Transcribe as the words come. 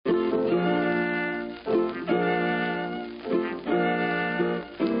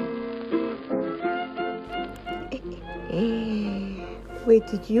Wait,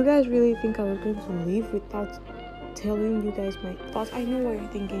 did you guys really think I was going to leave without telling you guys my thoughts? I know what you're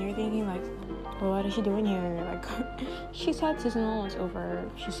thinking. You're thinking like, well, what is she doing here? Like, she said season 1 was over.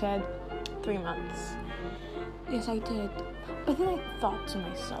 She said 3 months. Yes, I did. But then I thought to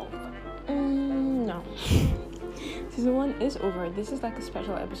myself, no. Season 1 is over. This is like a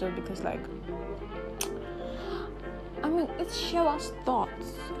special episode because like, I mean, it's Sewa's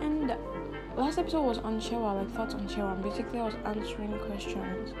thoughts. And last episode was on Sewa, like thoughts on Sewa. And basically I was answering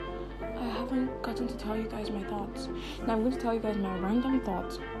questions. I haven't gotten to tell you guys my thoughts. Now I'm going to tell you guys my random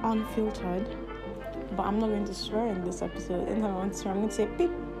thoughts, unfiltered. But I'm not going to swear in this episode. And I want to swear, I'm going to say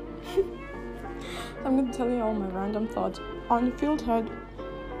beep. So I'm going to tell you all my random thoughts, unfiltered,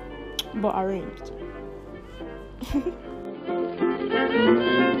 but arranged.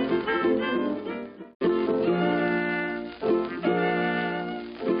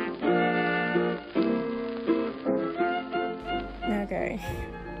 Okay,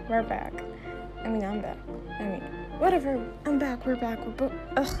 we're back. I'm back. Whatever. I'm back. We're back.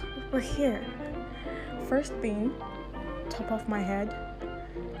 We're here. First thing, top of my head,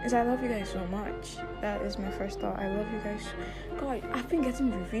 is I love you guys so much. That is my first thought. I love you guys. God, I've been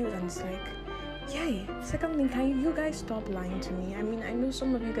getting reviews and it's like, yay. Second thing, can you guys stop lying to me? I know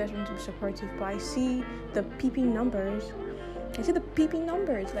some of you guys want to be supportive, but I see the peeping numbers.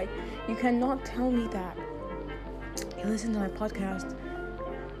 Like, you cannot tell me that you listen to my podcast.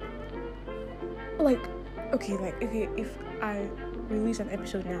 Like, okay, if I release an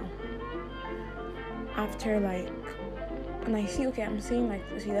episode now, after and I see, okay, I'm saying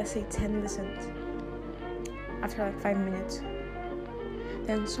let's say 10 listens, after 5 minutes,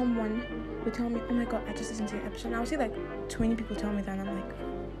 then someone will tell me, oh my god, I just listened to your episode, and I'll see 20 people tell me that, and I'm like,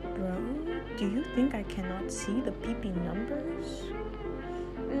 bro, do you think I cannot see the peeping numbers?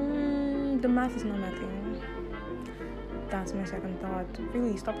 The math is not my thing. That's my second thought.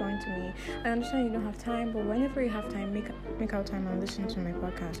 Really, stop lying to me. I understand you don't have time, but whenever you have time, make out time and listen to my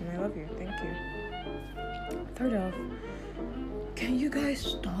podcast, and I love you. Thank you. Third off, can you guys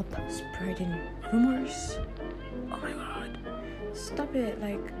stop spreading rumors? Oh my god. Stop it.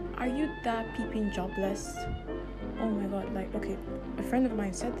 Are you that peeping jobless? Oh my god. Okay, a friend of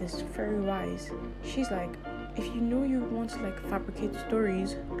mine said this, very wise. She's like, if you know you want to fabricate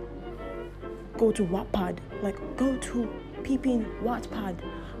stories, go to Wattpad. Go to peeping Wattpad.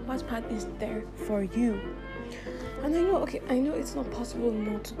 Wattpad is there for you. And I know it's not possible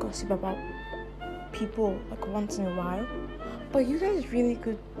not to gossip about people once in a while, but you guys really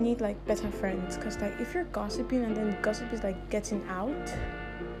could need better friends, because if you're gossiping and then gossip is getting out,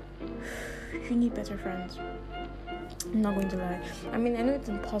 you need better friends. I'm not going to lie. I know it's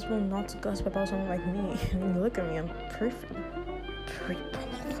impossible not to gossip about someone like me. Look at me, I'm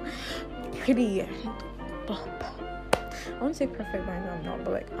pretty. I won't say perfect right now, I'm not,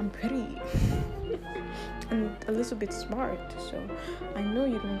 but I'm pretty and a little bit smart, so I know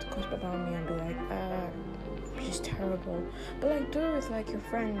you don't want to gossip about me and be she's terrible, but do it with your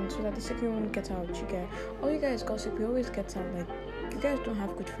friends, so that the secret won't get out. You get, all you guys gossip, you always get out. You guys don't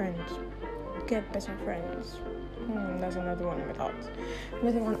have good friends, get better friends. That's another one of my thoughts.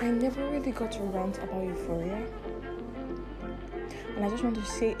 Another one, I never really got to rant about Euphoria. And I just want to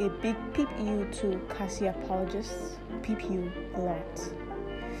say a big peep you to Cassie apologists. Peep you a lot.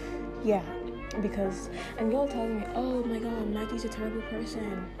 Yeah, because, and y'all telling me, oh my god, Maggie's a terrible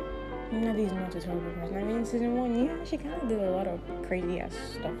person. Maggie's not a terrible person. In season 1, yeah, she kind of did a lot of crazy ass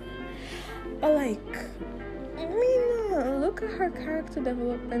stuff. But look at her character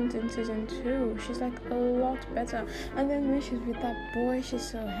development in season 2. She's a lot better. And then when she's with that boy, she's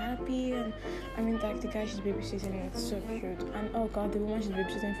so happy. And the guy she's babysitting, it's so cute. And oh god, the woman she's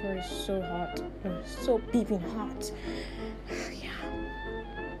babysitting for is so hot. So peeping hot. Yeah.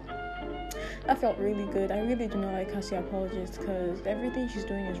 That felt really good. I really do not like Cassie apologists, because everything she's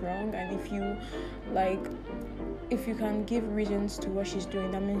doing is wrong. And if you can give reasons to what she's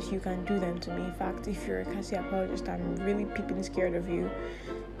doing, that means you can do them to me. In fact, if you're a Cassie apologist, I'm really peeping scared of you.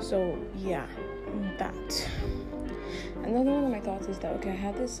 So yeah, that. Another one of my thoughts is that, okay, I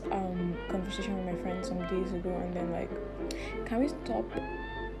had this conversation with my friend some days ago, and then can we stop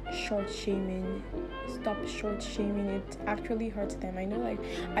short shaming? It actually hurts them. I know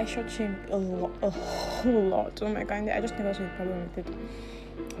I short shame a whole lot. Oh my god, I just never saw a problem with it.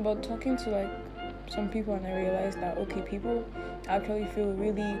 But talking to some people, and I realized that, okay, people actually feel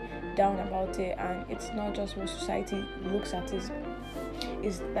really down about it, and it's not just what society looks at, is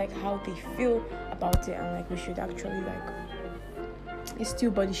how they feel about it, and we should actually it's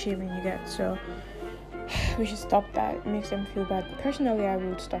still body shaming, you get. So we should stop that. It makes them feel bad. Personally, I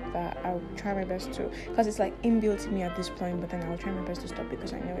would stop that. I'll try my best to, because it's like inbuilt to me at this point, but then I'll try my best to stop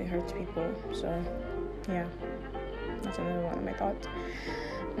because I know it hurts people. So yeah, that's another one of my thoughts.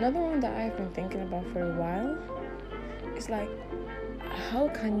 Another one that I've been thinking about for a while is like, how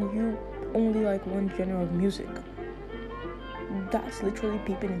can you only like one genre of music? That's literally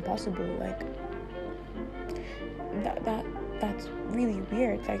peeping impossible. Like that's really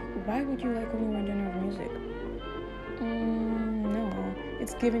weird. Like, why would you like only one genre of music? No,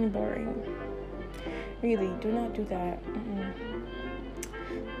 it's giving boring. Really, do not do that.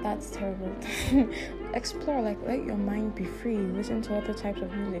 That's terrible. Explore, like, let your mind be free. Listen to other types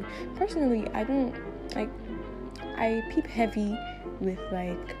of music. Personally, I don't like. I peep heavy with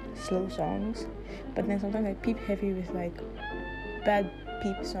like slow songs, but then sometimes I peep heavy with like bad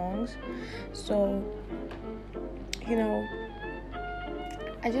peep songs. So, you know,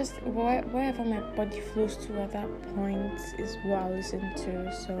 I just wherever my body flows to at that point is what I listen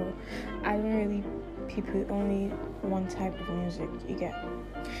to. So I don't really peep with only one type of music. You get?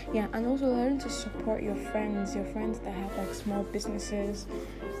 Yeah, and also learn to support your friends that have like small businesses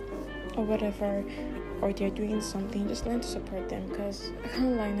or whatever, or they're doing something. Just learn to support them, because I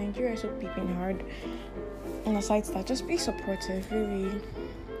can't lie, Nigeria is so peeping hard. And aside that, just be supportive. Really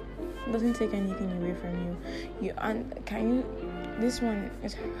doesn't take anything away from you. This one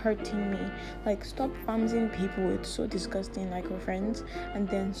is hurting me. Like, stop famsing people. It's so disgusting. Like, we're friends, and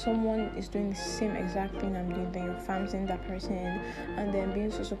then someone is doing the same exact thing I'm doing, then you're famsing that person, and then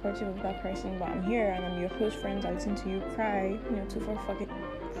being so supportive of that person. But I'm here and I'm your close friends. I listen to you cry. 2-4 fucking.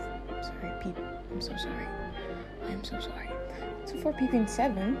 Sorry, peep. I'm so sorry. 2-4 peeping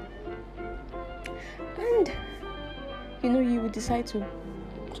 7, and you would decide to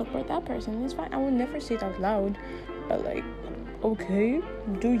support that person. It's fine. I would never say it out loud, but like, okay,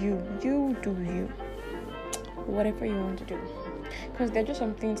 do you whatever you want to do, because there are just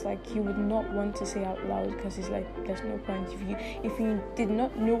some things like you would not want to say out loud, because it's like there's no point. If you did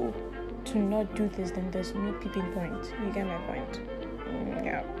not know to not do this, then there's no peeping point. You get my point?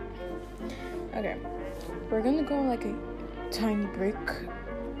 Yeah. Okay, we're gonna go on like a tiny break,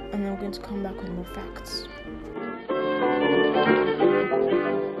 and then we're going to come back with more facts.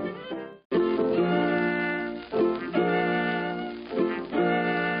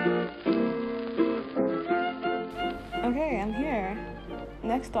 Okay, I'm here.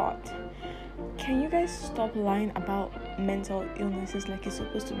 Next thought. Can you guys stop lying about mental illnesses like it's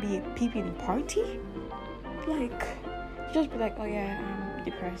supposed to be a peeping party? Like, just be like, oh yeah, I'm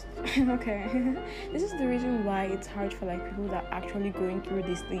depressed. Okay. This is the reason why it's hard for like people that are actually going through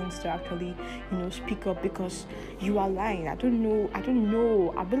these things to actually, speak up, because you are lying. I don't know. I don't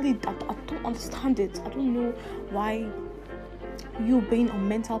understand it. I don't know why you being on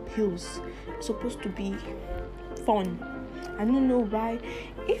mental pills is supposed to be fun. I don't know why.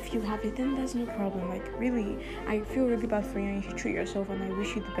 If you have it, then there's no problem. Like, really, I feel really bad for you, and you should treat yourself, and I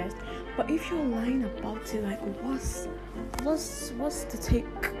wish you the best. But if you're lying about it, like, what's the take?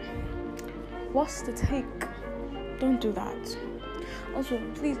 What's the take? Don't do that. Also,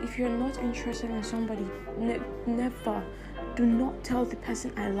 please, if you're not interested in somebody, never, do not tell the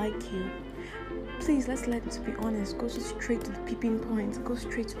person I like you. Please, let's be honest. Go straight to the peeping point. Go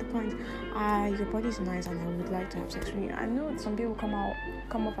straight to the point. Your body is nice, and I would like to have sex with you. I know some people come off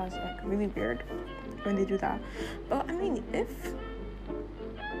as like really weird when they do that, but I mean, if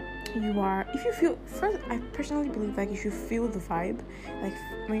you feel, first, I personally believe like you should feel the vibe. Like,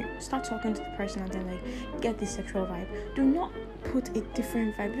 when you start talking to the person and then like get this sexual vibe, do not put a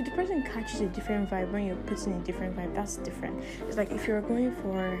different vibe. If the person catches a different vibe when you're putting a different vibe, that's different. It's like if you're going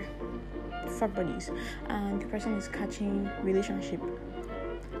for fuck buddies and the person is catching relationship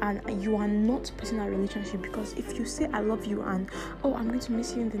and you are not putting that relationship, because if you say I love you and I'm going to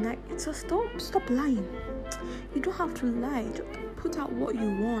miss you in the night, it's a stop lying. You don't have to lie. Just put out what you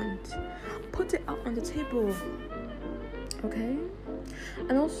want. Put it out on the table. Okay?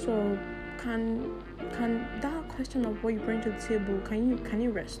 And also, can that question of what you bring to the table, can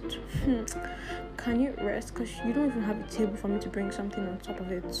you rest? Can you rest? Because you don't even have a table for me to bring something on top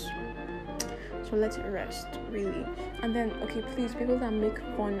of it. So let it rest, really. And then, okay, please, people that make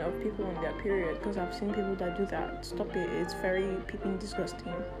fun of people on their period, because I've seen people that do that, stop it. It's very peeping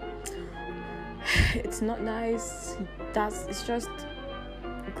disgusting. It's not nice. It's just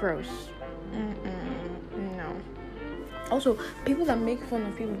gross. No. Also, people that make fun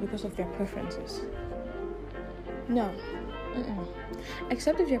of people because of their preferences. No.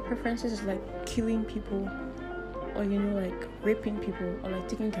 Except if your preferences is like killing people, or like raping people, or like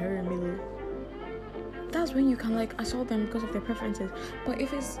taking care of middle. that's when you can like assault them because of their preferences. But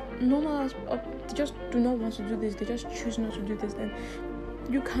if it's normal, they just do not want to do this, they just choose not to do this, then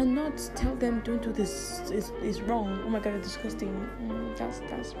you cannot tell them don't do this. It's wrong. Oh my god, it's disgusting.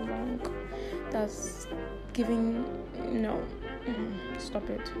 That's wrong. That's giving stop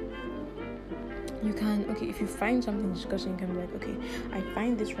it. You can, if you find something disgusting, you can be like, okay, I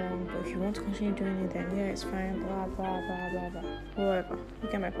find this wrong, but if you want to continue doing it, then yeah, it's fine, blah, blah, blah, blah, blah, whatever. You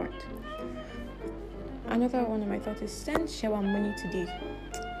get my point. Another one of my thoughts is send Sewa money today.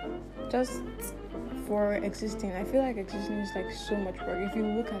 Just for existing. I feel like existing is like so much work. If you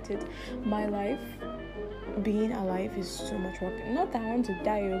look at it, my life, being alive is so much work. Not that I want to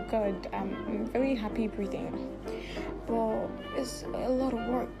die, oh god, I'm very happy breathing. But it's a lot of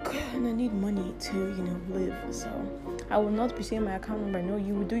work and I need money to, live. So I will not be saying my account number. No,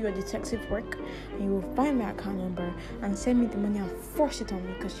 you will do your detective work and you will find my account number and send me the money and force it on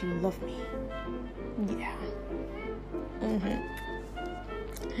me because you love me. Yeah.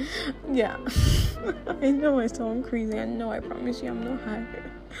 Yeah. I know I sound crazy. I know, I promise you I'm not high.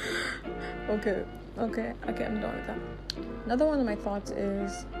 Okay, I'm done with that. Another one of my thoughts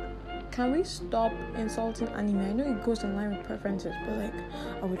is, can we stop insulting anime? I know it goes in line with preferences, but like,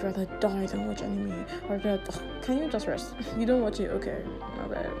 I would rather die than watch anime. Can you just rest? You don't watch it? Okay,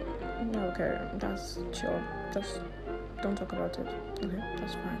 that's chill. Just don't talk about it. Okay,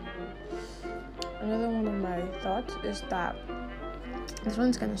 that's fine. Another one of my thoughts is that, this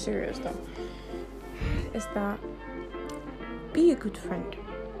one's kind of serious though, is that be a good friend.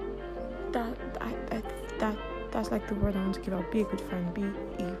 That's like the word I want to give out. Be a good friend. Be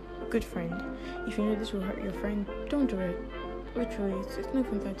a good friend. If you know this will hurt your friend, don't do it. Literally, it's not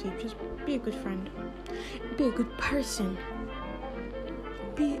even that deep. Just be a good friend. Be a good person.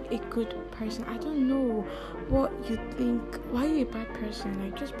 Be a good person. I don't know what you think. Why are you a bad person?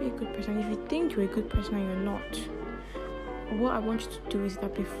 Like, just be a good person. If you think you're a good person and you're not, what I want you to do is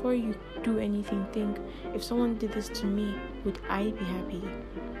that before you do anything, think, if someone did this to me, would I be happy?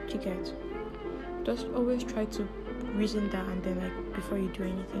 Do you get? Just always try to reason that, and then like before you do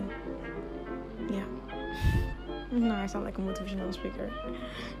anything. Yeah. No, I sound like a motivational speaker.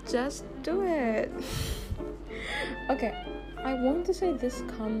 Just do it. Okay, I want to say that this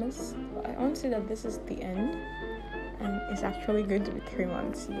is the end, and it's actually going to be 3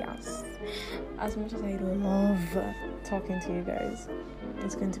 months. Yes, as much as I love talking to you guys,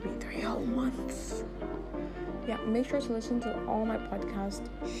 it's going to be 3 whole months. Yeah, make sure to listen to all my podcasts,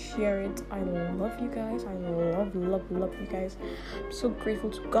 share it. I love you guys. I love you guys. I'm so grateful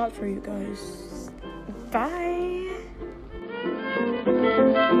to God for you guys. Bye.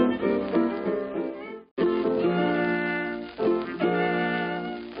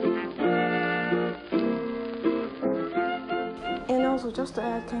 And also, just to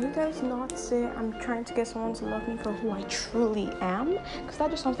add, can you guys not say I'm trying to get someone to love me for who I truly am? Because that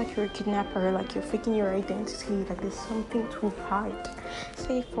just sounds like you're a kidnapper, like you're faking your identity, like there's something to hide.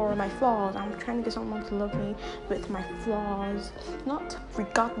 Say for my flaws, I'm trying to get someone to love me with my flaws, not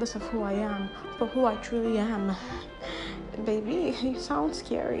regardless of who I am, but who I truly am. Baby, you sound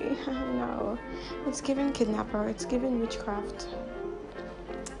scary. No, it's giving kidnapper, it's giving witchcraft.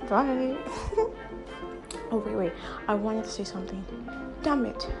 Bye. Oh, wait. I wanted to say something. Damn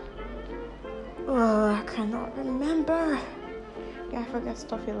it. Oh, I cannot remember. Yeah, I forget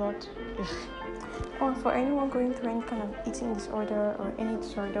stuff a lot. Or for anyone going through any kind of eating disorder or any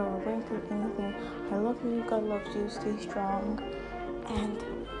disorder or going through anything, I love you. God loves you. Stay strong. And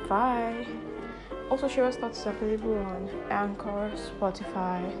bye. Also, Sewa's Thoughts is available on Anchor,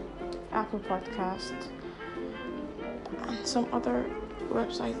 Spotify, Apple Podcast, and some other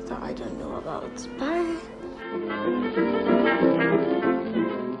websites that I don't know about. Bye.